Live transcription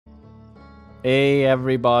Hey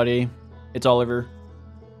everybody, it's Oliver.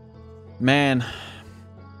 Man,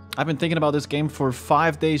 I've been thinking about this game for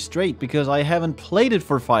 5 days straight because I haven't played it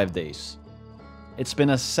for 5 days. It's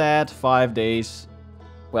been a sad 5 days.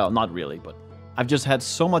 Well, not really, but I've just had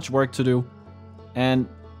so much work to do. And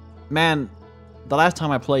man, the last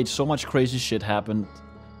time I played, so much crazy shit happened.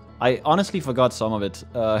 I honestly forgot some of it.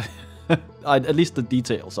 At least the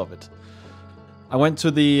details of it. I went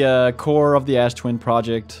to the core of the Ash Twin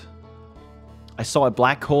project. I saw a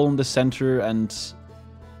black hole in the center and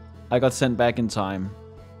I got sent back in time.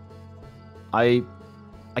 I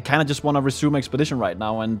kind of just want to resume expedition right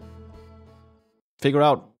now and figure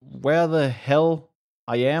out where the hell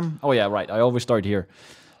I am. Oh yeah, right, I always start here.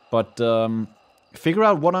 But figure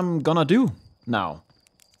out what I'm gonna do now.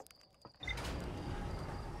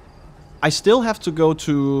 I still have to go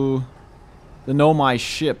to the Nomai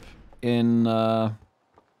ship in the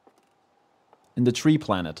tree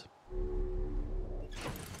planet.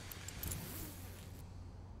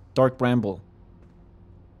 Dark Bramble.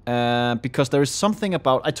 Because there is something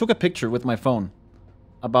about... I took a picture with my phone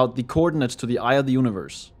about the coordinates to the eye of the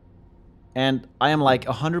universe. And I am like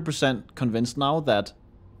 100% convinced now that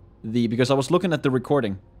because I was looking at the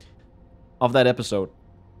recording of that episode.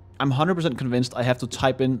 I'm 100% convinced I have to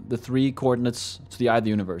type in the 3 coordinates to the eye of the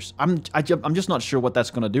universe. I'm just not sure what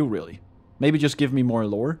that's gonna do, really. Maybe just give me more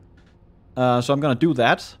lore. So I'm gonna do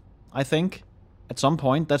that, I think, at some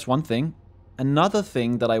point. That's one thing. Another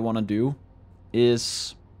thing that I want to do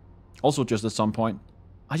is also just at some point.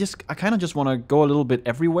 I kind of just want to go a little bit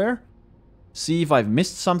everywhere, see if I've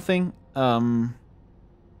missed something.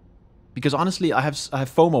 Because honestly, I have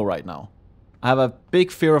FOMO right now. I have a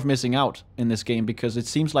big fear of missing out in this game because it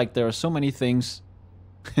seems like there are so many things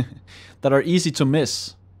that are easy to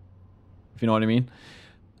miss, if you know what I mean.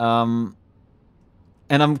 And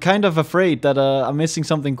I'm kind of afraid that I'm missing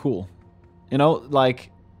something cool. You know,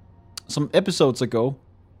 like some episodes ago,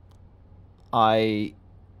 I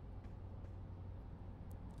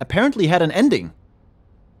apparently had an ending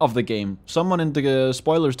of the game. Someone in the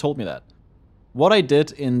spoilers told me that. What I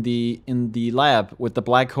did in the lab with the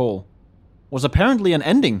black hole was apparently an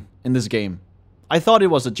ending in this game. I thought it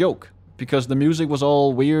was a joke because the music was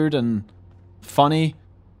all weird and funny.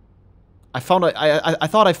 I thought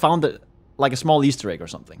I found it like a small Easter egg or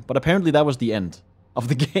something, but apparently that was the end of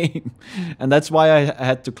the game, and that's why I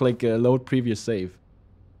had to click load previous save.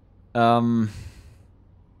 But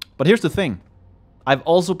here's the thing. I've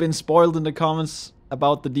also been spoiled in the comments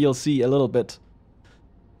about the DLC a little bit.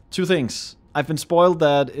 2 things. I've been spoiled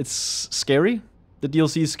that it's scary. The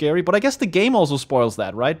DLC is scary, but I guess the game also spoils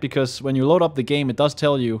that, right? Because when you load up the game, it does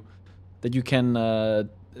tell you that you can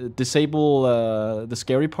disable the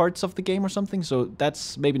scary parts of the game or something, so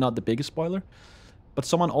that's maybe not the biggest spoiler. But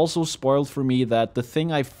someone also spoiled for me that the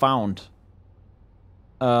thing I found,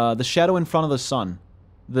 the shadow in front of the sun,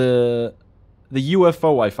 the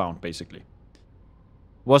UFO I found, basically,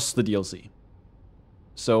 was the DLC.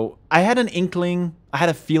 So I had an inkling, I had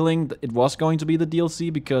a feeling that it was going to be the DLC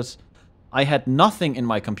because I had nothing in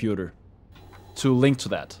my computer to link to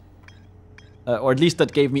that. Or at least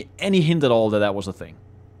that gave me any hint at all that that was a thing.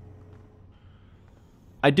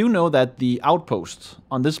 I do know that the outpost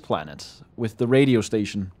on this planet with the radio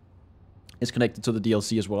station is connected to the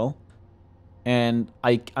DLC as well. And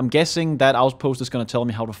I'm guessing that outpost is going to tell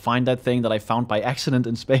me how to find that thing that I found by accident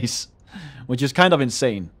in space. Which is kind of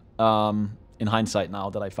insane, in hindsight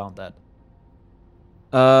now that I found that.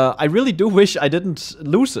 I really do wish I didn't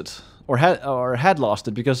lose it, or had lost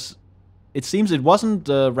it, because it seems it wasn't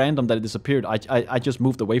random that it disappeared. I just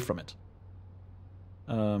moved away from it.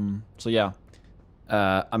 So yeah.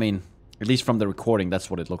 I mean, at least from the recording, that's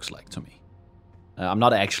what it looks like to me. I'm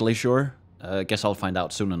not actually sure. Guess I'll find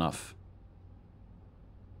out soon enough.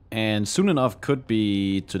 And soon enough could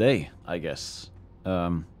be today, I guess.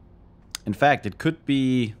 In fact, it could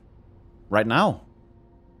be right now.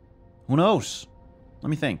 Who knows? Let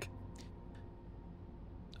me think.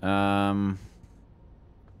 Yeah.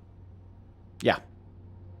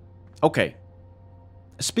 Okay.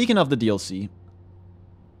 Speaking of the DLC,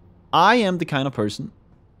 I am the kind of person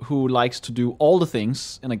who likes to do all the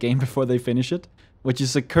things in a game before they finish it, which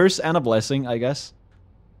is a curse and a blessing, I guess.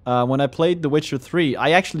 When I played The Witcher 3,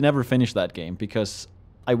 I actually never finished that game because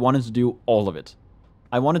I wanted to do all of it.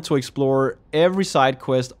 I wanted to explore every side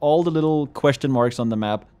quest, all the little question marks on the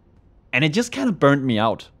map, and it just kind of burnt me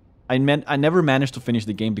out. I never managed to finish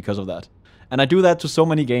the game because of that. And I do that to so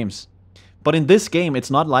many games. But in this game,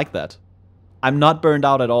 it's not like that. I'm not burned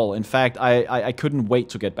out at all. In fact, I couldn't wait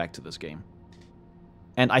to get back to this game.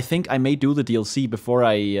 And I think I may do the DLC before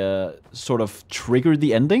I sort of trigger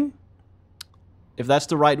the ending. if that's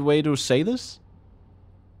the right way to say this.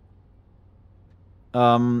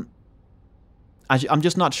 I'm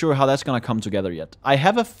just not sure how that's gonna come together yet. I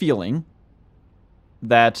have a feeling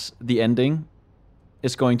that the ending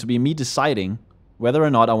is going to be me deciding whether or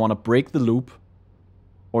not I want to break the loop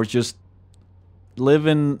or just live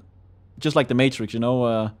in, just like the Matrix, you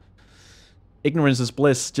know, ignorance is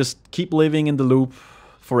bliss. Just keep living in the loop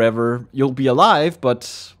forever. You'll be alive,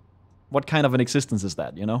 but what kind of an existence is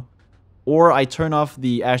that, you know? Or I turn off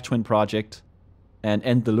the Ash Twin project and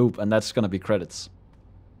end the loop, and that's gonna be credits.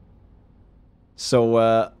 So,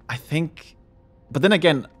 I think... But then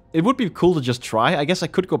again, it would be cool to just try. I guess I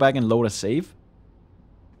could go back and load a save.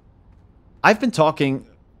 I've been talking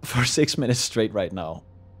for 6 minutes straight right now.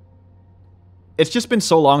 It's just been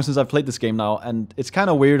so long since I've played this game now, and it's kind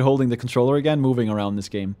of weird holding the controller again, moving around this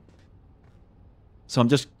game. So I'm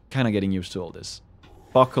just kind of getting used to all this.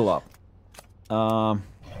 Buckle up.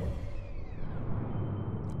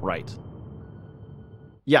 Right.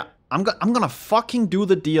 Yeah, I'm gonna fucking do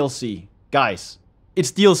the DLC. Guys,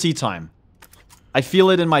 it's DLC time. I feel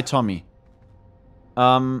it in my tummy.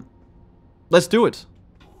 Let's do it.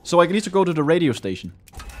 So I need to go to the radio station.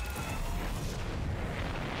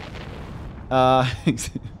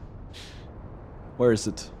 Where is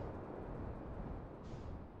it?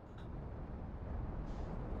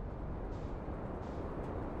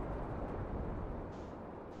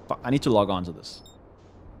 Fuck, I need to log on to this.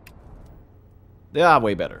 Yeah,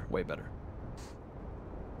 way better, way better.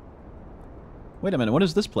 Wait a minute, what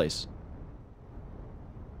is this place?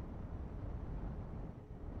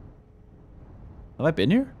 Have I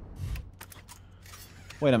been here?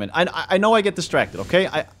 Wait a minute. I know I get distracted, okay?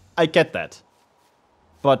 I get that.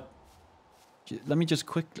 But let me just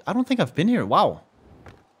quickly... I don't think I've been here. Wow.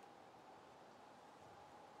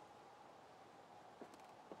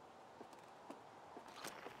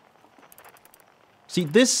 See,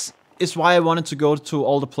 this is why I wanted to go to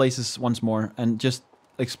all the places once more and just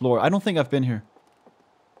explore. I don't think I've been here.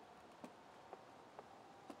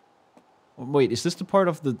 Wait, is this the part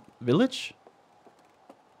of the village?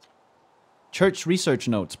 Church research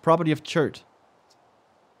notes. Property of church.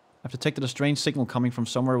 I've detected a strange signal coming from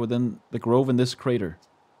somewhere within the grove in this crater.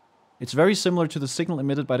 It's very similar to the signal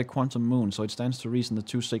emitted by the quantum moon, so it stands to reason the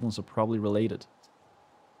two signals are probably related.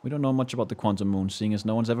 We don't know much about the quantum moon, seeing as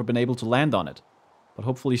no one's ever been able to land on it. But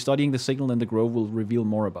hopefully studying the signal in the grove will reveal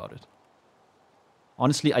more about it.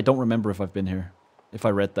 Honestly, I don't remember if I've been here. If I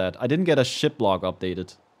read that. I didn't get a ship log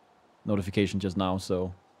updated notification just now,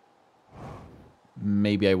 so...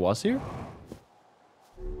 Maybe I was here?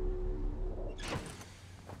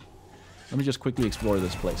 Let me just quickly explore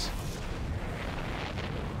this place.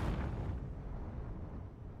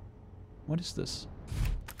 What is this?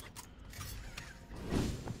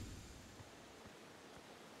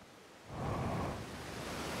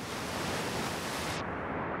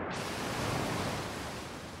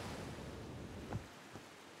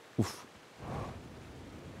 Oof.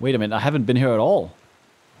 Wait a minute, I haven't been here at all.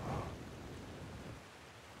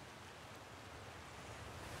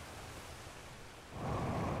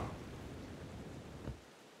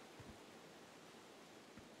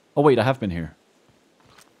 Oh wait, I have been here.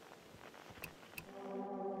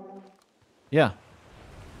 Yeah.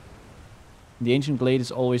 The ancient glade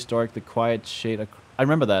is always dark, the quiet shade... I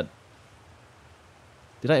remember that.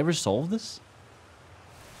 Did I ever solve this?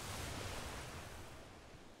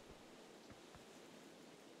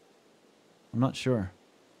 I'm not sure.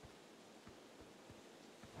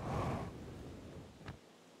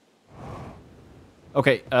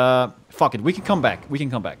 Okay, fuck it. We can come back. We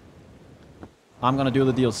can come back. I'm gonna do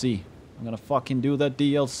the DLC. I'm gonna fucking do the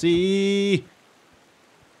DLC.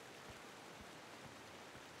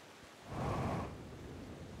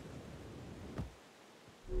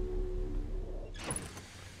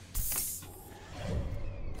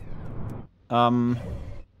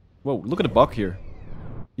 Whoa, look at the bug here.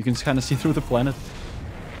 You can kind of see through the planet.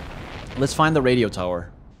 Let's find the radio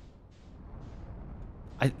tower.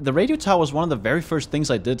 The radio tower was one of the very first things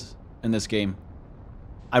I did in this game.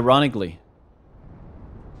 Ironically.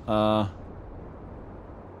 But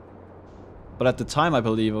at the time, I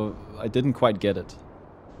believe, I didn't quite get it.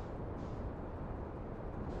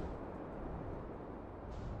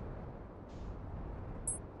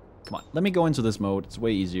 Come on, let me go into this mode. It's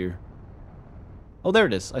way easier. Oh, there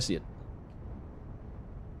it is. I see it.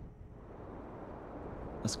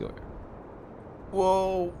 Let's go here.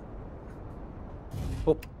 Whoa.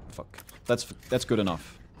 Oh, fuck. That's good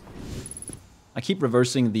enough. I keep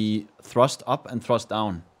reversing the thrust up and thrust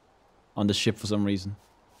down on the ship for some reason.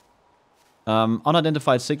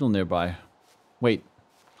 Unidentified signal nearby. Wait.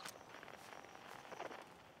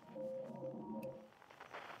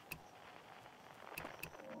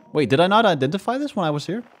 Wait, did I not identify this when I was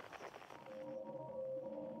here?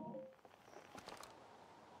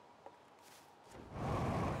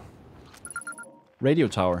 Radio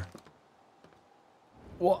tower.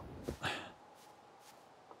 What?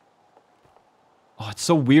 Oh, it's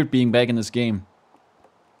so weird being back in this game.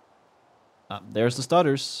 There's the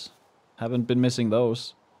stutters. Haven't been missing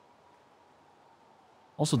those.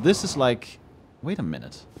 Also, this is like... Wait a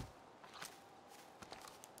minute.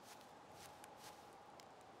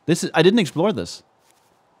 This is... I didn't explore this.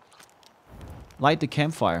 Light the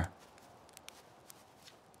campfire.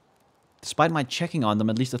 Despite my checking on them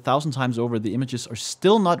at least 1,000 times over, the images are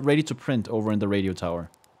still not ready to print over in the radio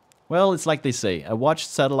tower. Well, it's like they say, a watched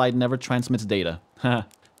satellite never transmits data. Haha,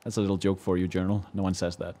 that's a little joke for you, Journal. No one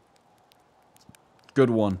says that.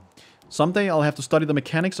 Good one. Someday I'll have to study the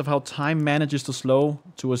mechanics of how time manages to slow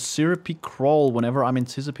to a syrupy crawl whenever I'm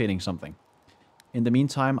anticipating something. In the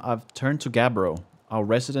meantime, I've turned to Gabbro, our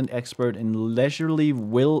resident expert in leisurely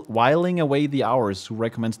whiling away the hours, who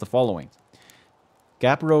recommends the following.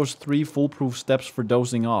 Gabbro's 3 foolproof steps for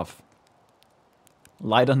dozing off.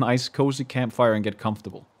 Light a nice cozy campfire and get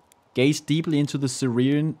comfortable. Gaze deeply into the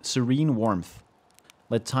serene warmth.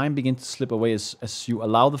 Let time begin to slip away as you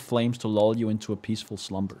allow the flames to lull you into a peaceful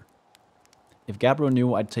slumber. If Gabbro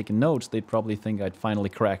knew I'd taken notes, they'd probably think I'd finally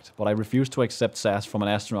cracked, but I refuse to accept sass from an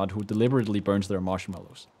astronaut who deliberately burns their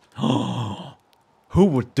marshmallows. Who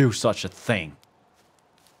would do such a thing?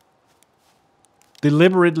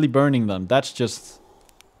 Deliberately burning them, that's just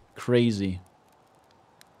crazy.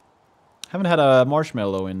 Haven't had a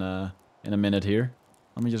marshmallow in a minute here.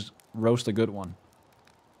 Let me just roast a good one.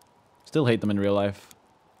 Still hate them in real life.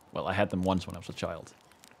 Well, I had them once when I was a child.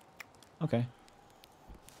 Okay.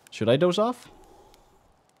 Should I doze off?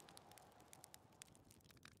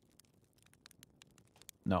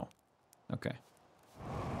 No. Okay.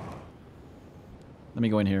 Let me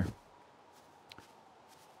go in here.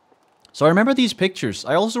 So I remember these pictures.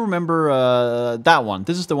 I also remember that one.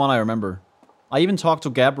 This is the one I remember. I even talked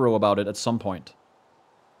to Gabbro about it at some point.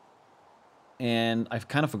 And I've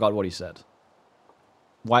kind of forgot what he said.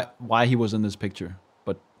 Why he was in this picture.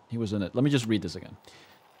 But he was in it. Let me just read this again.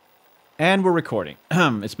 And we're recording.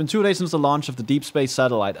 It's been 2 days since the launch of the deep space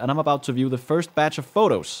satellite, and I'm about to view the first batch of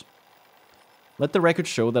photos. Let the record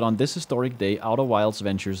show that on this historic day, Outer Wilds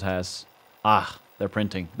Ventures has... Ah, they're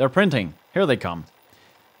printing. They're printing. Here they come.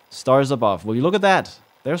 Stars above. Will you look at that?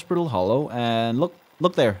 There's Brittle Hollow, and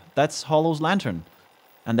look there. That's Hollow's lantern.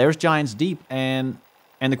 And there's Giant's Deep, and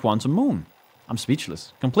the Quantum Moon. I'm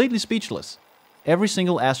speechless. Completely speechless. Every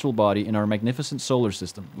single astral body in our magnificent solar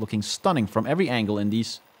system, looking stunning from every angle in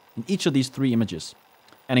each of these 3 images.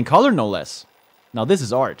 And in color, no less. Now this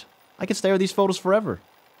is art. I could stare at these photos forever.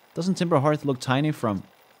 Doesn't Timberhearth look tiny from...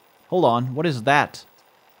 Hold on, what is that?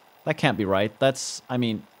 That can't be right. That's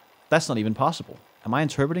not even possible. Am I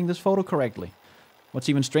interpreting this photo correctly? What's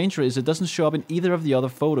even stranger is it doesn't show up in either of the other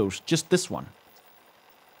photos, just this one.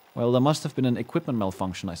 Well, there must have been an equipment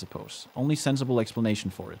malfunction, I suppose. Only sensible explanation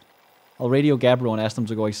for it. I'll radio Gabbro and ask them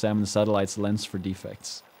to go examine the satellite's lens for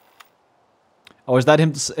defects. Oh, is that him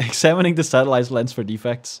examining the satellite's lens for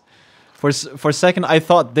defects? For a second, I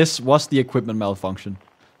thought this was the equipment malfunction.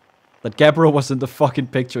 That Gabbro was in the fucking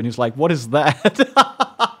picture, and he was like, what is that?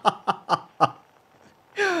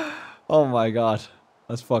 Oh my god.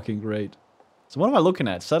 That's fucking great. So what am I looking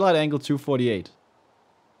at? Satellite angle 248.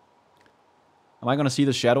 Am I gonna see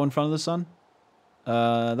the shadow in front of the sun?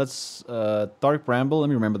 That's Dark Bramble. Let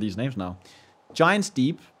me remember these names now. Giant's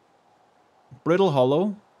Deep. Brittle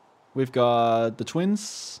Hollow. We've got the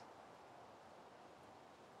twins.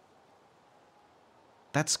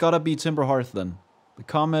 That's gotta be Timberhearth then. The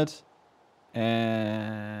Comet.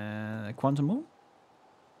 And Quantum Moon?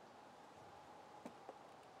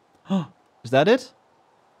 Is that it?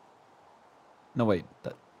 No, wait.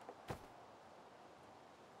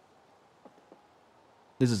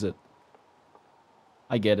 This is it.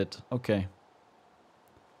 I get it. Okay.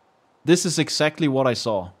 This is exactly what I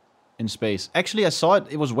saw in space. Actually, I saw it.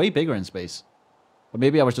 It was way bigger in space. But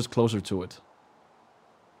maybe I was just closer to it.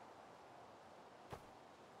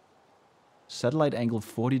 Satellite angle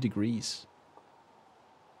 40 degrees.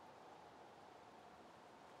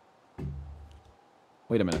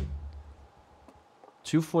 Wait a minute.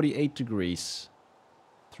 248 degrees.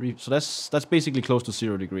 So that's basically close to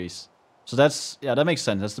 0 degrees. So that's, yeah, that makes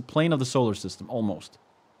sense. That's the plane of the solar system, almost.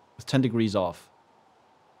 With 10 degrees off.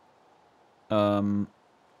 10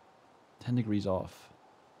 degrees off.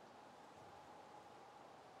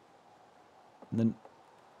 And then,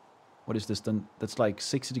 what is this then? That's like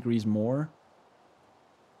 60 degrees more.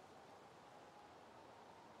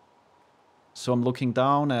 So I'm looking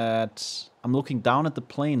down at... I'm looking down at the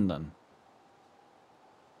plane then.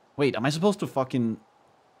 Wait, am I supposed to fucking...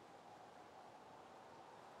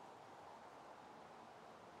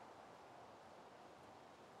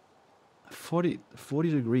 Forty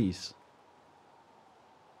degrees.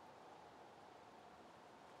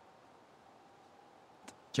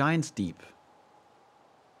 Giant's Deep.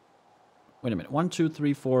 Wait a minute. 1, 2,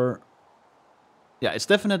 3, 4. Yeah, it's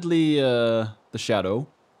definitely the shadow.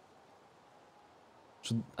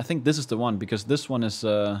 So I think this is the one, because this one is...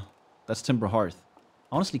 that's Timber Hearth.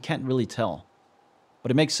 Honestly, can't really tell. But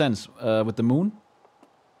it makes sense with the moon.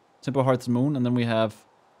 Timber Hearth's moon, and then we have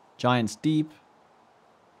Giant's Deep,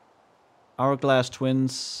 Hourglass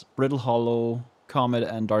Twins, Brittle Hollow, Comet,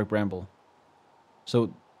 and Dark Bramble.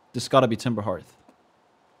 So this gotta be Timber Hearth.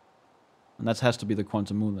 And that has to be the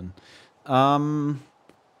Quantum Moon then.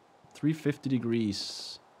 350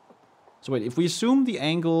 degrees. So wait, if we assume the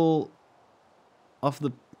angle of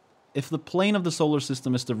the... If the plane of the solar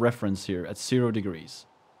system is the reference here at 0 degrees,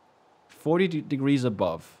 40 degrees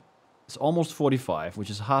above, it's almost 45, which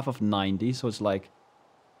is half of 90, so it's like...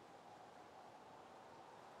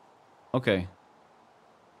 Okay.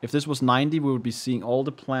 If this was 90, we would be seeing all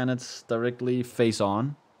the planets directly face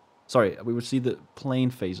on. Sorry, we would see the plane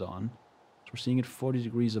face on. So we're seeing it 40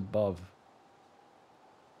 degrees above.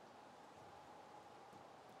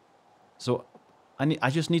 So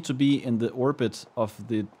I just need to be in the orbit of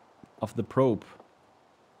the probe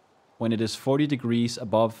when it is 40 degrees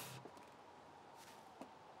above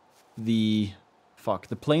the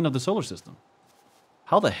plane of the solar system.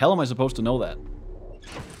 How the hell am I supposed to know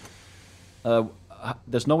that?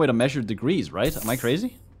 There's no way to measure degrees, right? Am I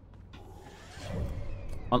crazy?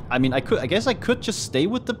 I mean, I guess I could just stay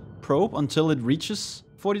with the probe until it reaches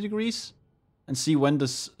 40 degrees and see when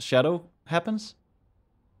this shadow happens.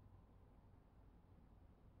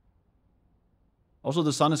 Also,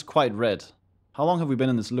 the sun is quite red. How long have we been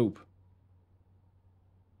in this loop?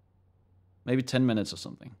 Maybe 10 minutes or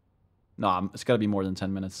something. No, it's gotta be more than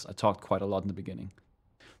 10 minutes. I talked quite a lot in the beginning.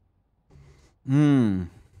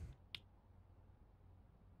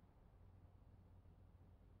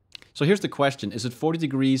 So here's the question. Is it 40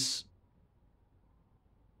 degrees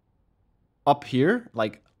up here?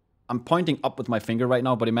 Like, I'm pointing up with my finger right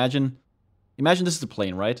now, but imagine this is the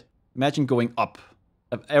plane, right? Imagine going up.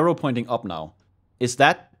 An arrow pointing up now. Is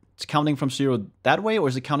that counting from 0 that way, or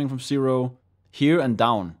is it counting from 0 here and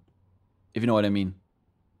down? If you know what I mean.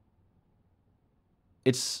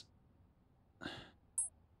 It's...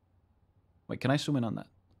 Wait, can I zoom in on that?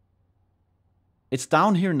 It's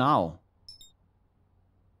down here now.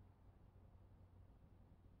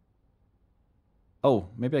 Oh,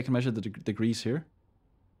 maybe I can measure the degrees here.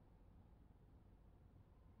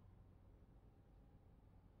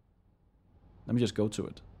 Let me just go to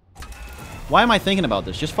it. Why am I thinking about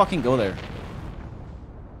this? Just fucking go there.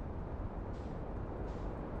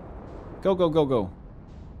 Go, go, go, go.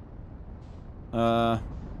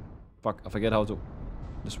 Fuck, I forget how to...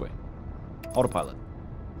 This way. Autopilot.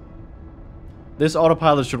 This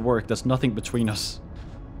autopilot should work. There's nothing between us.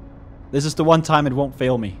 This is the one time it won't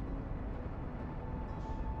fail me.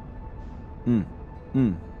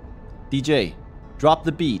 DJ, drop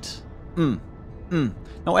the beat.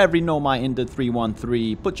 Now every Nomai in the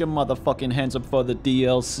 313, put your motherfucking hands up for the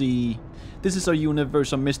DLC. This is our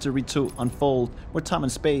universe, a mystery to unfold, where time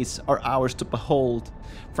and space are ours to behold.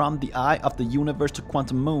 From the eye of the universe to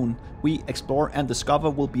Quantum Moon, we explore and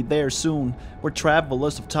discover we'll be there soon. We're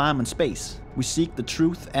travelers of time and space. We seek the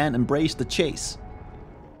truth and embrace the chase.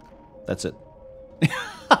 That's it.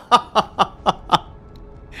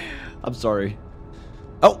 I'm sorry.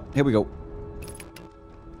 Oh, here we go.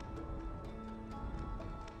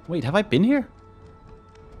 Wait, have I been here?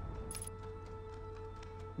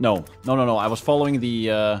 No. No. I was following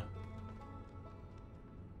the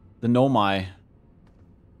Nomai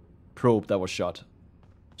probe that was shot.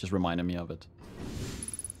 Just reminded me of it.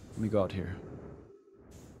 Let me go out here.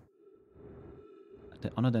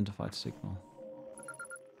 The unidentified signal.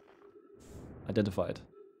 Identified.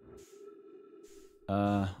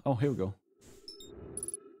 Oh, here we go.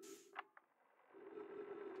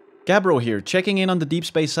 Gabro here, checking in on the deep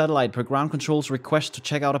space satellite per ground control's request to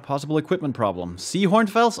check out a possible equipment problem. See,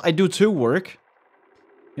 Hornfels, I do too work.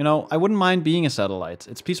 You know, I wouldn't mind being a satellite.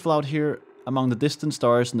 It's peaceful out here among the distant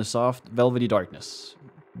stars in the soft, velvety darkness.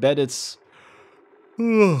 Bet it's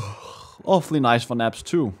awfully nice for naps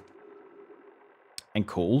too. And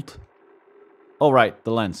cold. Oh right,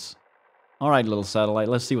 the lens. Alright, little satellite,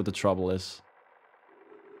 let's see what the trouble is.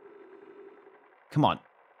 Come on.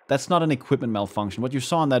 That's not an equipment malfunction. What you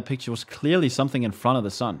saw in that picture was clearly something in front of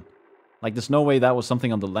the sun. Like, there's no way that was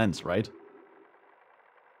something on the lens, right?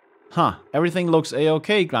 Huh. Everything looks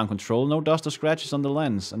a-okay, ground control. No dust or scratches on the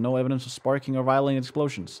lens, and no evidence of sparking or violent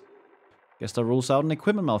explosions. Guess that rules out an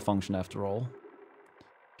equipment malfunction after all.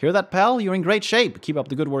 Hear that, pal? You're in great shape. Keep up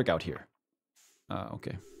the good work out here.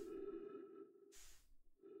 Okay.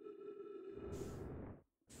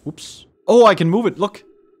 Oops. Oh, I can move it. Look.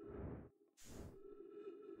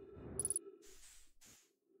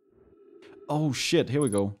 Oh, shit. Here we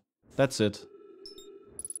go. That's it.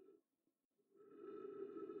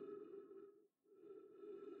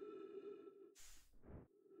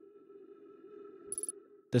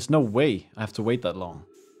 There's no way I have to wait that long.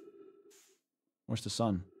 Where's the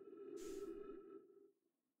sun?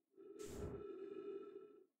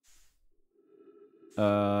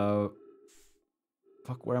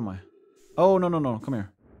 Fuck, where am I? Oh, no, come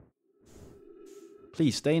here.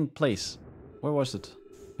 Please, stay in place. Where was it?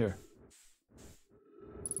 Here.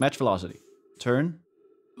 Match velocity. Turn.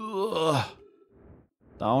 Ugh.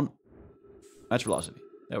 Down. Match velocity.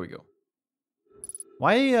 There we go.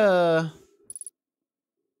 Why am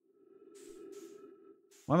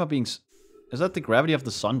I being... Is that the gravity of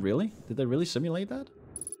the sun, really? Did they really simulate that?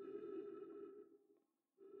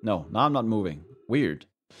 No, now I'm not moving. Weird.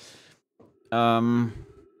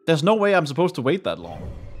 There's no way I'm supposed to wait that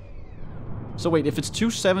long. So wait, if it's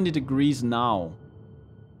 270 degrees now...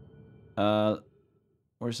 where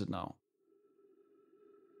is it now?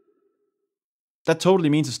 That totally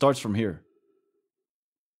means it starts from here.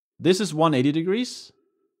 This is 180 degrees.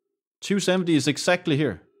 270 is exactly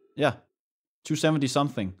here. Yeah. 270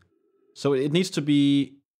 something. So it needs to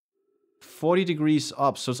be 40 degrees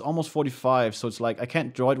up. So it's almost 45. So it's like, I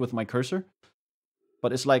can't draw it with my cursor.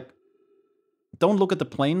 But it's like, don't look at the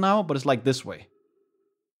plane now, but it's like this way.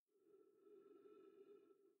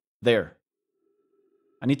 There.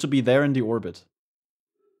 I need to be there in the orbit.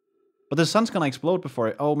 But the sun's gonna explode before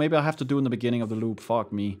I... Oh, maybe I have to do in the beginning of the loop.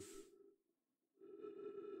 Fuck me.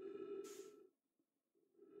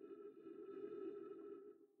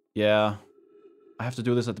 Yeah. I have to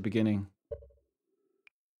do this at the beginning.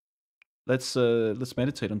 Let's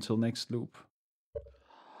meditate until next loop.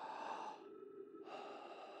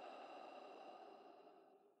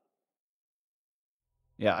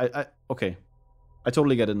 Yeah, okay. I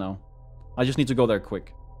totally get it now. I just need to go there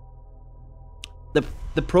quick.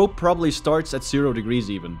 The probe probably starts at 0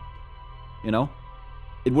 degrees even. You know?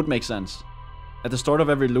 It would make sense. At the start of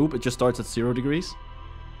every loop, it just starts at 0 degrees.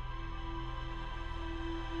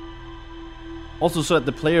 Also so that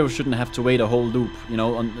the player shouldn't have to wait a whole loop, you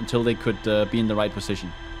know, until they could be in the right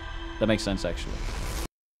position. That makes sense, actually.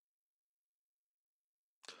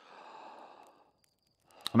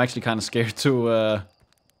 I'm actually kind of scared to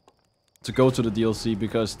go to the DLC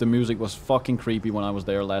because the music was fucking creepy when I was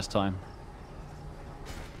there last time.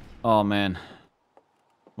 Oh man.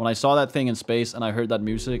 When I saw that thing in space and I heard that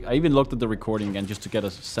music, I even looked at the recording again just to get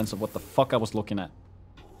a sense of what the fuck I was looking at.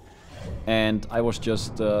 And I was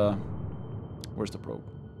just... Where's the probe?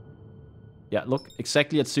 Yeah, look,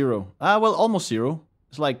 exactly at 0. Ah, well, almost 0.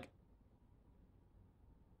 It's like...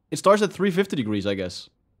 It starts at 350 degrees, I guess.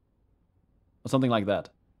 Or something like that.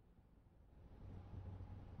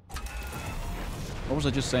 What was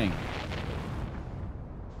I just saying?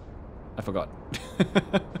 I forgot.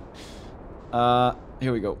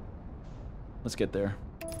 Here we go. Let's get there.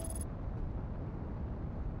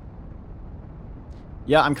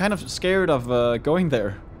 Yeah, I'm kind of scared of going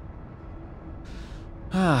there.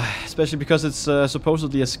 Especially because it's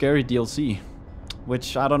supposedly a scary DLC.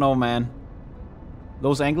 Which, I don't know, man.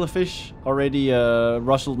 Those anglerfish already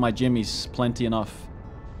rustled my jimmies plenty enough.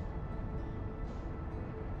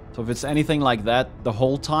 So if it's anything like that the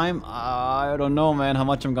whole time, I don't know, man, how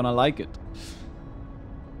much I'm gonna like it.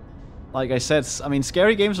 Like I said, I mean,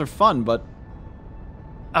 scary games are fun, but...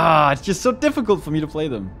 it's just so difficult for me to play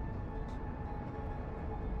them.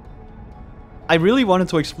 I really wanted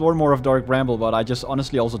to explore more of Dark Bramble, but I just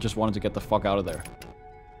honestly also just wanted to get the fuck out of there.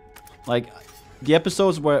 Like, the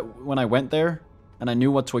episodes when I went there, and I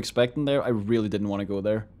knew what to expect in there, I really didn't want to go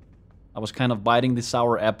there. I was kind of biting the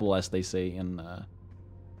sour apple, as they say in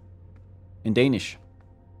Danish.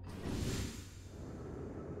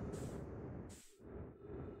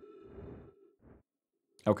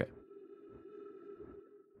 Okay.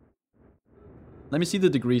 Let me see the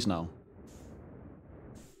degrees now.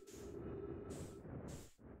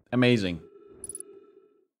 Amazing.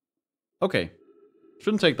 Okay.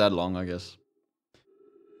 Shouldn't take that long, I guess.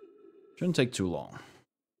 Shouldn't take too long.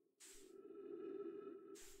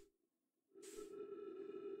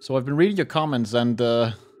 So I've been reading your comments and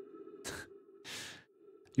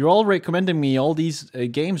you're all recommending me all these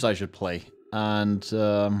games I should play. And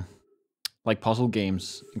like puzzle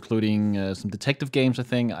games, including some detective games, I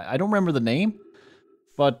think. I don't remember the name,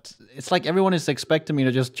 but it's like everyone is expecting me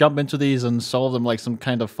to just jump into these and solve them like some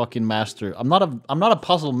kind of fucking master. I'm not a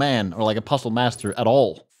puzzle man or like a puzzle master at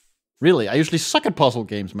all. Really, I usually suck at puzzle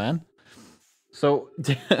games, man. So,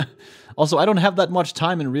 also, I don't have that much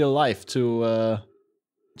time in real life to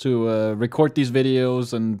record these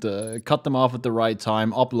videos and cut them off at the right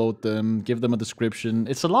time, upload them, give them a description.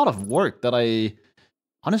 It's a lot of work that I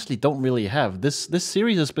honestly don't really have. This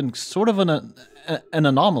series has been sort of an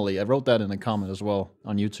anomaly. I wrote that in a comment as well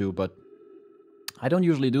on YouTube, but I don't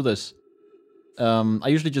usually do this. I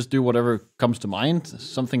usually just do whatever comes to mind,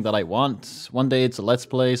 something that I want. One day it's a let's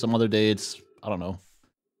play, some other day it's, I don't know.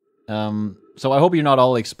 So I hope you're not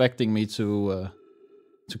all expecting me to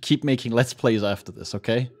keep making let's plays after this,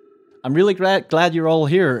 okay? I'm really glad you're all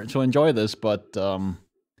here to enjoy this, but I'm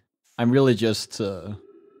really just,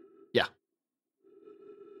 yeah.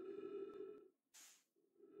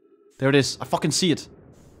 There it is. I fucking see it.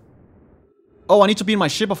 Oh, I need to be in my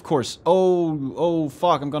ship, of course. Oh,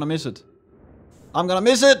 fuck, I'm gonna miss it. I'm gonna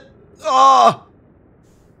miss it! Ah!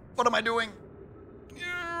 What am I doing?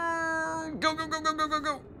 Go, go, go, go, go, go,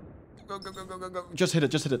 go! Go, go, go, go, go, go. Just hit it,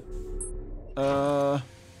 just hit it.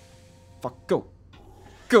 Fuck, go.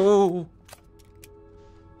 Go!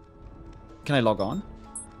 Can I log on?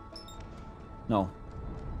 No.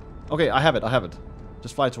 Okay, I have it, I have it.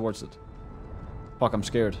 Just fly towards it. Fuck, I'm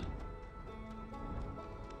scared.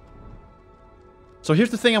 So here's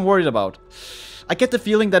the thing I'm worried about. I get the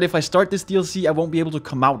feeling that if I start this DLC, I won't be able to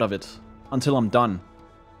come out of it until I'm done.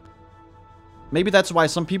 Maybe that's why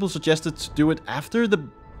some people suggested to do it after the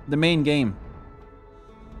main game.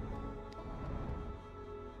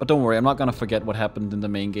 But don't worry, I'm not gonna forget what happened in the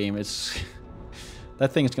main game. It's...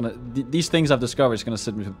 that thing is gonna... these things I've discovered is gonna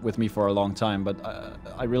sit with me for a long time, but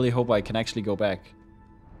I really hope I can actually go back.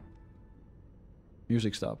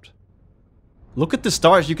 Music stopped. Look at the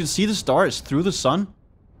stars. You can see the stars through the sun.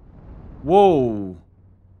 Whoa.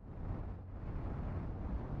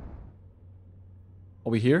 Are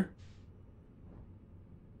we here?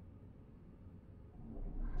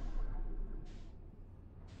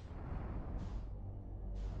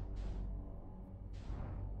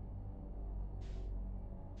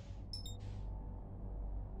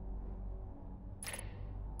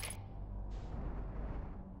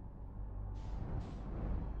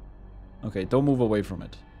 Okay, don't move away from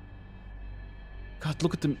it. God,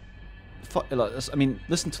 look at the... I mean,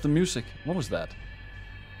 listen to the music. What was that?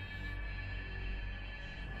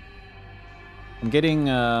 I'm getting,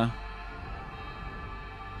 yeah.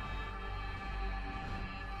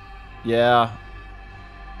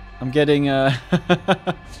 I'm getting,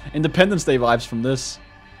 Independence Day vibes from this.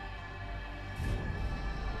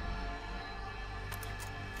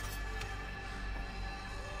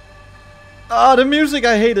 Ah, the music,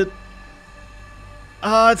 I hate it.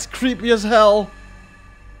 Ah, it's creepy as hell.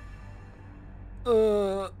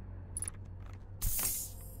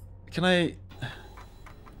 Can I...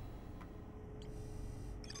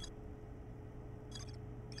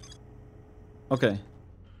 Okay.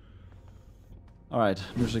 Alright,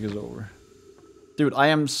 music is over. Dude, I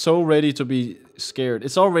am so ready to be scared.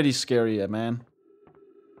 It's already scary, man.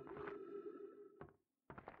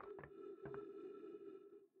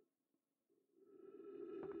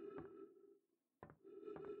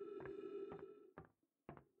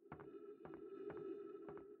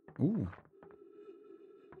 Ooh.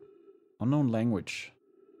 Unknown language.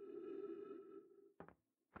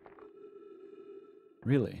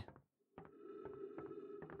 Really?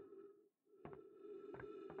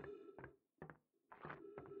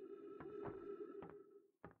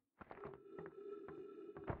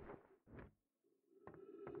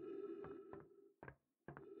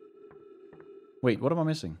 Wait, what am I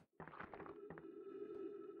missing?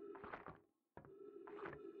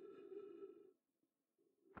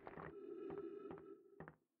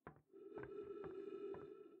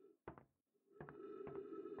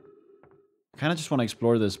 I kinda just want to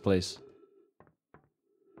explore this place.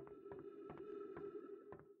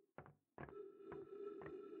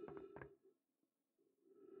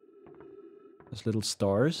 There's little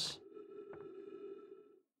stars.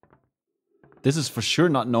 This is for sure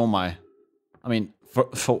not Nomai. I mean,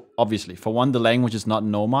 for obviously, for one, the language is not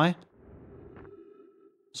Nomai.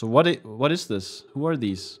 So what is this? Who are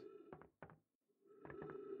these?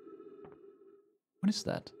 What is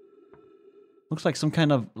that? Looks like some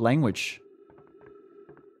kind of language.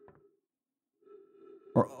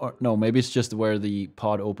 Or no, maybe it's just where the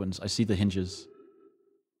pod opens. I see the hinges.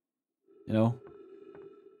 You know?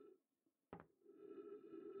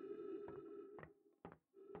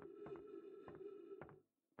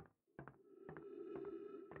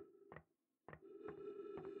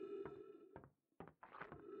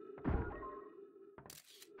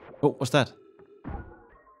 Oh, what's that?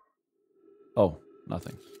 Oh,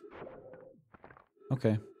 nothing.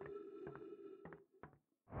 Okay.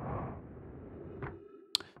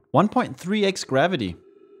 1.3x gravity.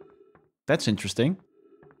 That's interesting.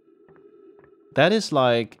 That is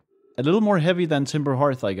like a little more heavy than Timber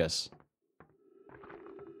Hearth, I guess.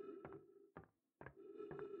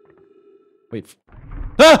 Wait.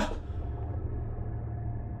 Ah!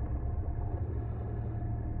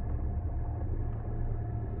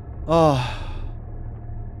 Oh.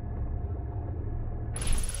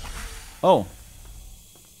 Oh.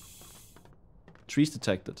 Trees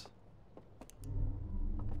detected.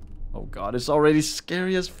 Oh god, it's already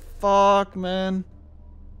scary as fuck, man.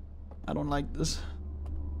 I don't like this.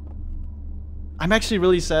 I'm actually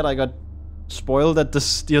really sad I got spoiled that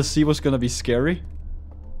this DLC was gonna be scary.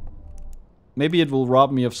 Maybe it will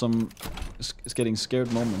rob me of some getting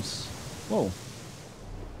scared moments. Whoa.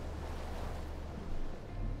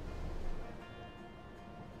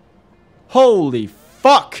 Holy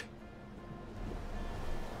fuck!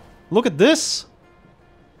 Look at this!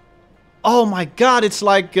 Oh my god, it's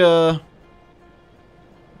like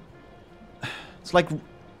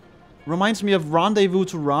reminds me of Rendezvous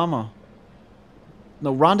to Rama.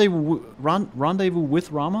 No, Rendezvous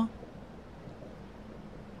with Rama?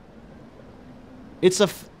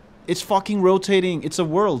 It's fucking rotating. It's a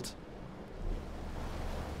world.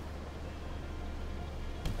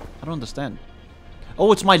 I don't understand.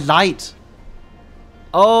 Oh, it's my light.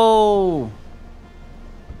 Oh.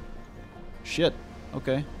 Shit.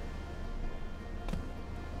 Okay.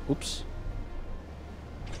 Oops.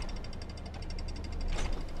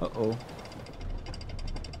 Uh-oh.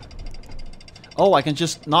 Oh, I can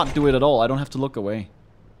just not do it at all. I don't have to look away.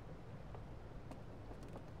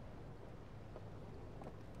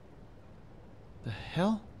 The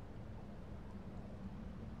hell?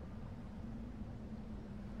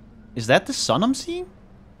 Is that the sun I'm seeing?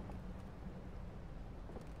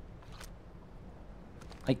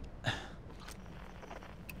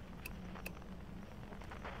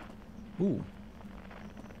 Ooh.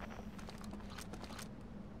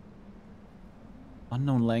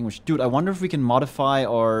 Unknown language. Dude, I wonder if we can modify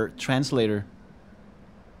our translator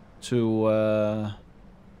to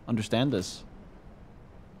understand this.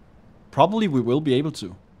 Probably we will be able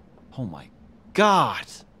to. Oh my god.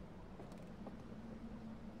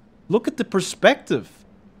 Look at the perspective.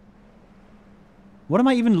 What am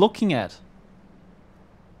I even looking at?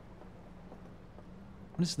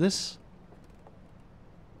 What is this?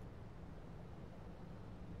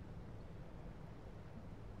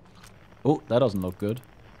 Oh, that doesn't look good.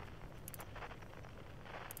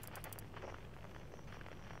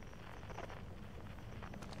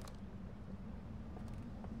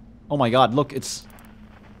 Oh my god, look, it's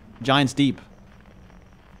Giants Deep.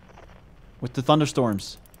 With the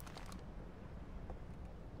thunderstorms.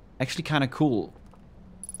 Actually kind of cool.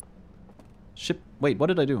 Wait, what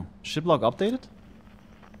did I do? Ship log updated?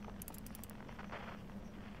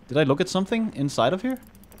 Did I look at something inside of here?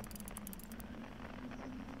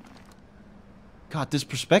 God, this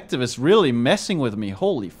perspective is really messing with me.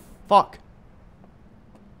 Holy fuck.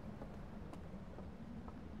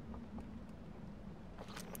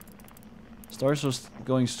 Stars are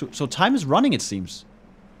going... So time is running, it seems.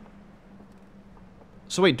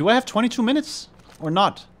 So wait, do I have 22 minutes? Or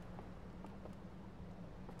not?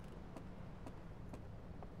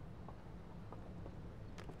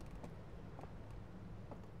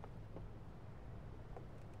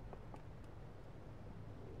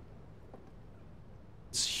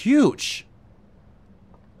 It's huge.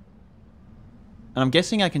 And I'm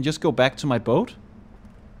guessing I can just go back to my boat?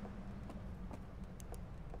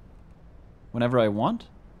 Whenever I want?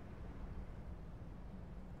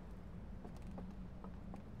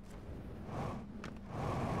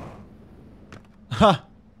 Ha!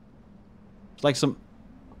 It's like some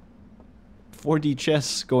 4D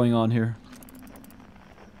chess going on here.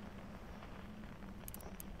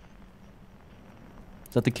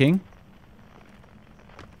 Is that the king?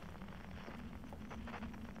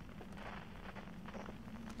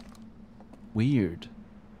 Weird.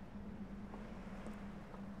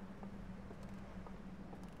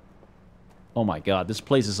 Oh my god, this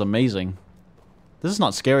place is amazing. This is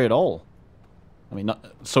not scary at all. I mean, not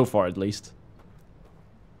so far at least.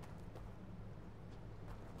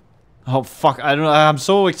 Oh fuck, I don't know, I'm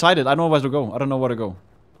so excited. I don't know where to go. I don't know where to go.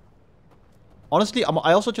 Honestly,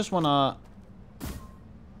 I also just wanna...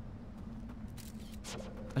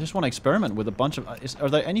 I just wanna experiment with a bunch of... are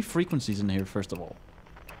there any frequencies in here, first of all?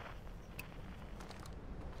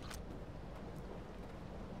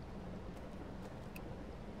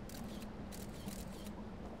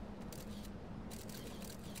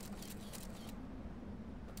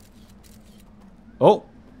 Oh!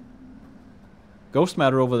 Ghost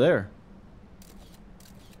matter over there.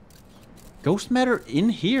 Ghost matter in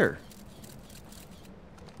here?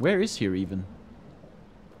 Where is here even?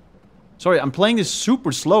 Sorry, I'm playing this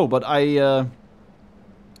super slow, but yeah,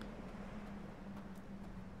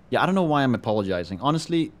 I don't know why I'm apologizing.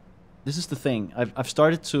 Honestly, this is the thing. I've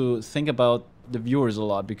started to think about the viewers a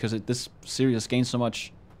lot because this series has gained so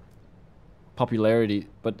much popularity.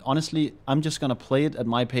 But honestly, I'm just gonna play it at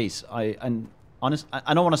my pace. I don't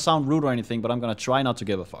want to sound rude or anything, but I'm gonna try not to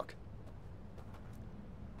give a fuck.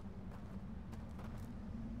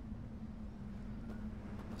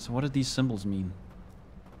 So what do these symbols mean?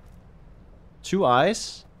 2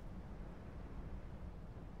 eyes?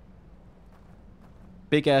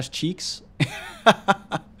 Big ass cheeks?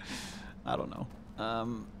 I don't know.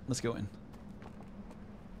 Let's go in.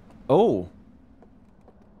 Oh.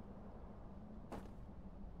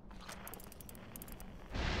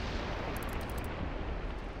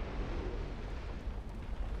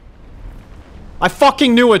 I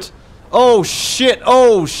fucking knew it! Oh shit!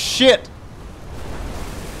 Oh shit!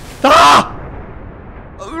 Ah!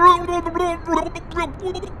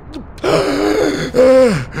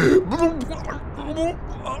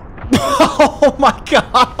 Oh my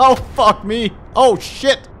god! Oh fuck me! Oh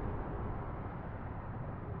shit!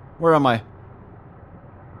 Where am I?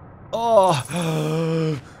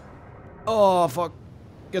 Oh. Oh fuck.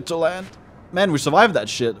 Get to land. Man, we survived that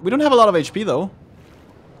shit. We don't have a lot of HP though.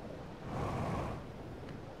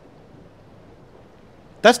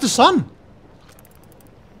 That's the sun!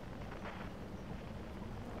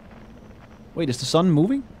 Wait, is the sun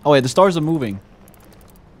moving? Oh wait, the stars are moving.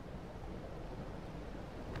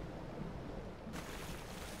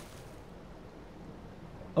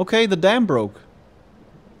 Okay, the dam broke.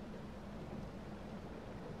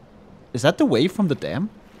 Is that the wave from the dam?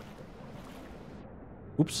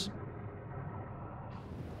 Oops.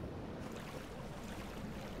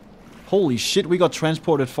 Holy shit, we got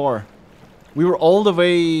transported far. We were all the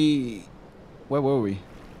way... Where were we?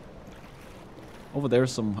 Over there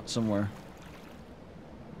somewhere.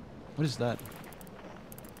 What is that?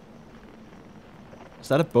 Is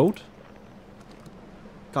that a boat?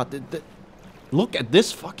 God, look at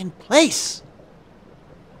this fucking place!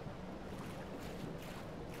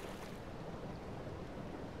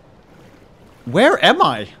 Where am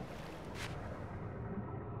I?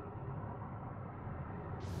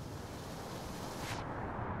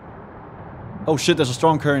 Oh shit, there's a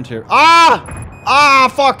strong current here. Ah! Ah,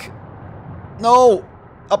 fuck! No!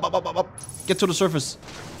 Up, up, up, up, up. Get to the surface.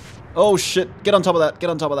 Oh shit, get on top of that, get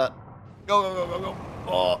on top of that. Go, go, go, go,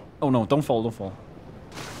 go. Oh no, don't fall, don't fall.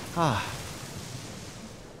 Ah.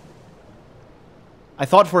 I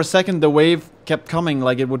thought for a second the wave kept coming,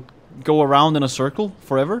 like it would go around in a circle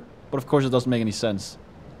forever. But of course it doesn't make any sense.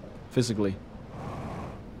 Physically.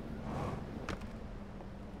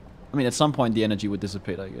 I mean, at some point the energy would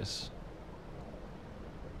dissipate, I guess.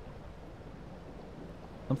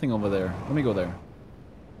 Something over there. Let me go there.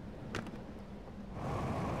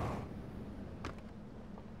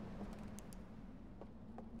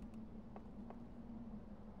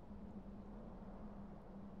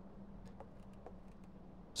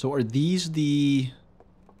 So are these the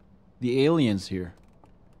aliens here?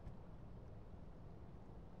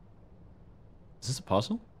 Is this a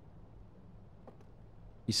puzzle?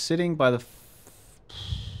 He's sitting by the...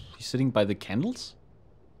 He's sitting by the candles?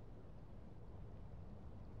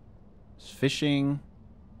 He's fishing.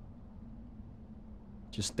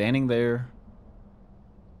 Just standing there.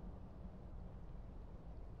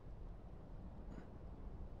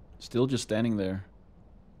 Still just standing there.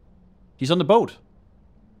 He's on the boat.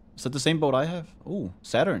 Is that the same boat I have? Ooh,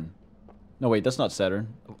 Saturn. No, wait, that's not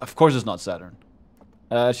Saturn. Of course it's not Saturn.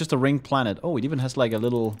 It's just a ringed planet. Oh, it even has like a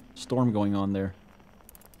little storm going on there.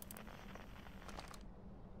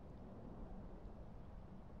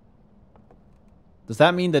 Does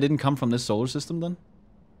that mean they didn't come from this solar system then?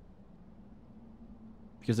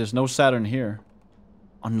 Because there's no Saturn here.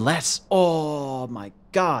 Unless... Oh my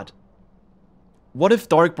god. What if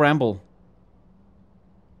Dark Bramble...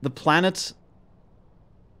 The planet...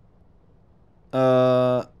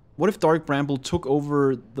 What if Dark Bramble took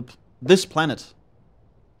over this planet?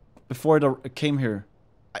 Before it came here.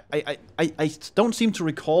 I don't seem to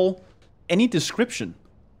recall any description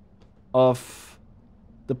of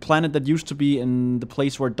the planet that used to be in the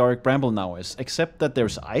place where Dark Bramble now is. Except that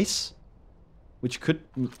there's ice. Which could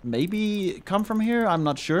maybe come from here, I'm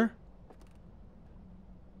not sure.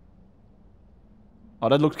 Oh,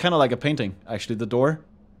 that looked kind of like a painting, actually, the door.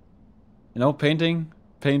 You know, painting,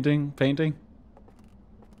 painting, painting.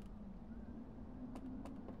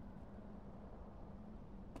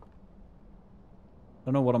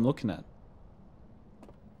 don't know what I'm looking at.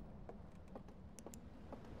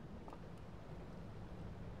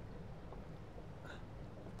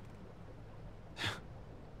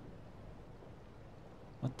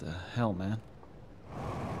 What the hell, man?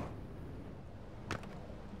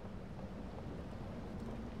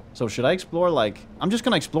 So should I explore, like... I'm just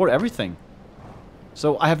gonna explore everything.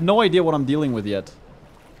 So I have no idea what I'm dealing with yet.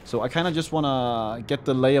 So I kind of just wanna get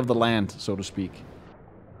the lay of the land, so to speak.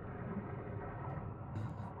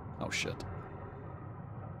 Oh shit.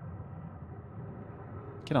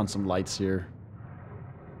 Get on some lights here.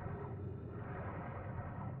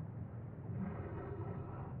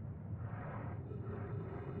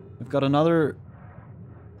 We've got another...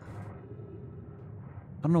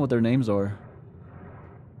 I don't know what their names are.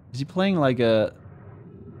 Is he playing like a...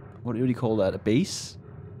 What do you call that? A bass?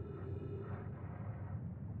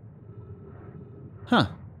 Huh.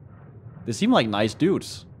 They seem like nice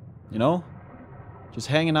dudes. You know? Just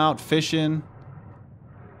hanging out, fishing,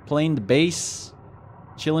 playing the bass,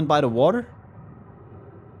 chilling by the water.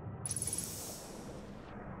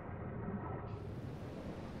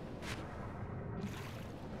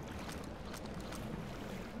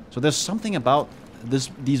 So there's something about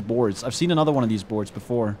these boards. I've seen another one of these boards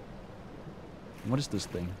before. What is this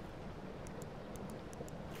thing?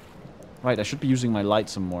 Right, I should be using my light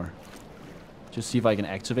some more. Just see if I can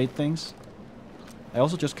activate things. I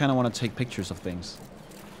also just kind of want to take pictures of things.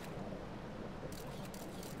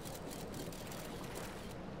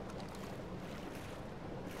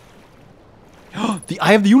 The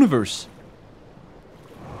Eye of the Universe!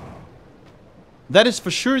 That is for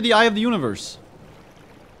sure the Eye of the Universe.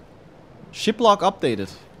 Ship lock updated.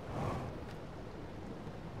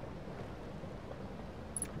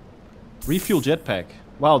 Refuel jetpack.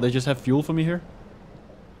 Wow, they just have fuel for me here?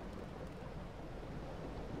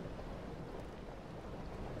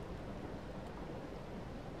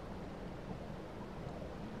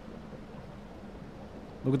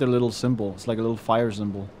 Look at their little symbol. It's like a little fire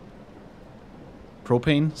symbol.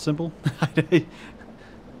 Propane symbol?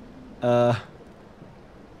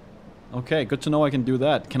 Okay, good to know I can do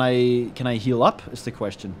that. Can I heal up, is the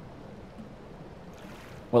question.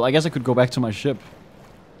 Well, I guess I could go back to my ship.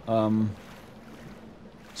 So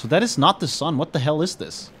that is not the sun. What the hell is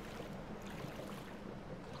this?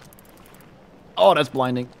 Oh, that's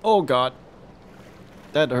blinding. Oh, God.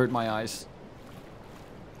 That hurt my eyes.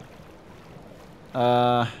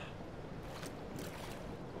 I'm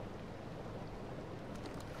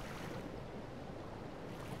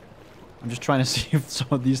just trying to see if some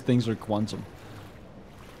of these things are quantum.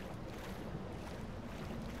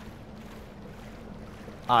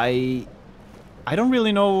 I don't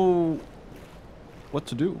really know what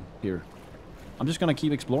to do here. I'm just gonna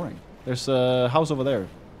keep exploring. There's a house over there.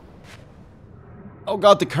 Oh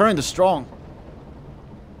god, the current is strong.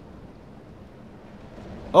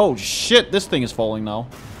 Oh shit, this thing is falling now.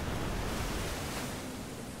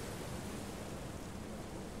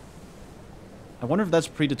 I wonder if that's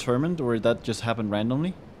predetermined or that just happened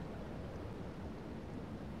randomly.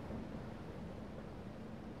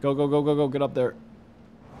 Go, go, go, go, go, get up there.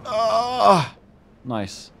 Ah,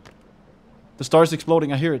 nice. The star's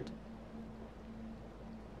exploding, I hear it.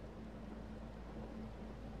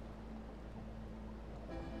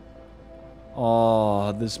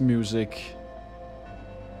 Oh, this music.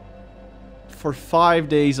 For 5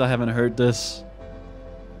 days I haven't heard this.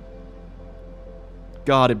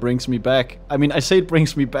 God, it brings me back. I mean, I say it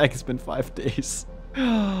brings me back, it's been 5 days.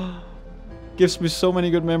 Gives me so many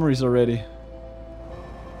good memories already.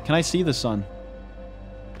 Can I see the sun?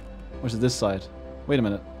 Or is it this side? Wait a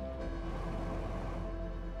minute.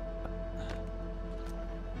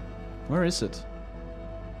 Where is it?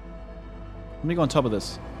 Let me go on top of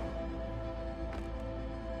this.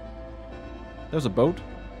 There's a boat.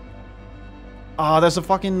 Ah, there's a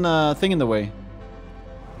fucking thing in the way.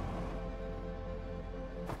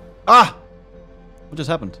 Ah! What just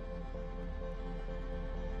happened?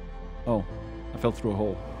 Oh, I fell through a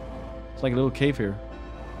hole. It's like a little cave here.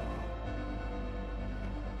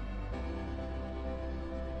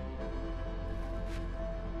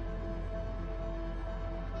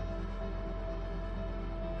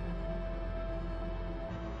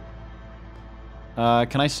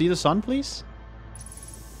 Can I see the sun, please?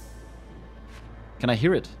 Can I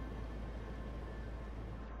hear it?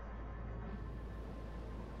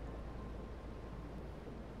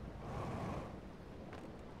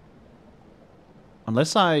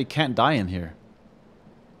 Unless I can't die in here.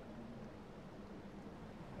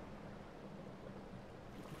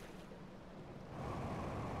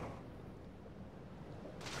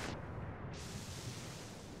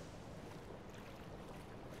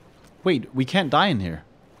 Wait, we can't die in here.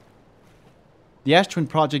 The Ash Twin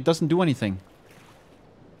Project doesn't do anything.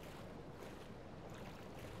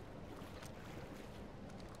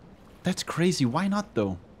 That's crazy. Why not,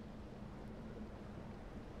 though?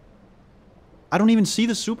 I don't even see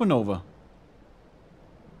the supernova.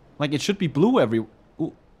 Like, it should be blue every...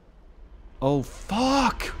 Ooh. Oh,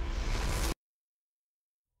 fuck!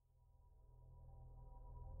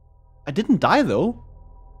 I didn't die, though.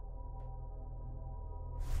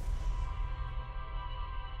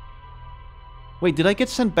 Wait, did I get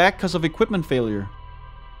sent back because of equipment failure?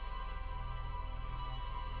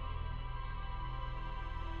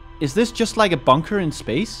 Is this just like a bunker in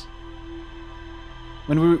space?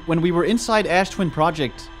 When we were inside Ash Twin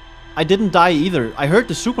Project, I didn't die either. I heard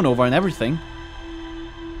the supernova and everything.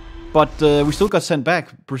 But we still got sent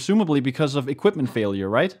back, presumably because of equipment failure,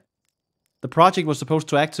 right? The project was supposed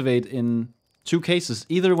to activate in 2 cases.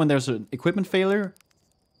 Either when there's an equipment failure,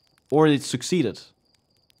 or it succeeded.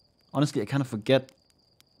 Honestly, I kind of forget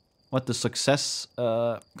what the success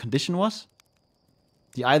condition was.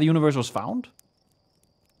 The Eye of the Universe was found?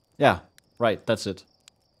 Yeah, right, that's it.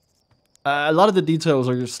 A lot of the details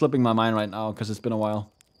are just slipping my mind right now, because it's been a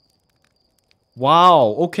while.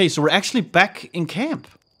 Wow, okay, so we're actually back in camp.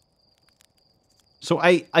 So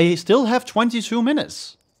I still have 22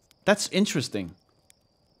 minutes. That's interesting.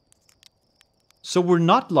 So we're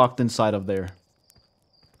not locked inside of there.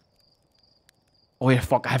 Oh yeah,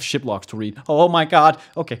 fuck, I have ship logs to read. Oh my god.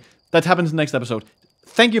 Okay, that happens in the next episode.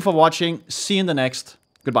 Thank you for watching. See you in the next.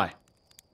 Goodbye.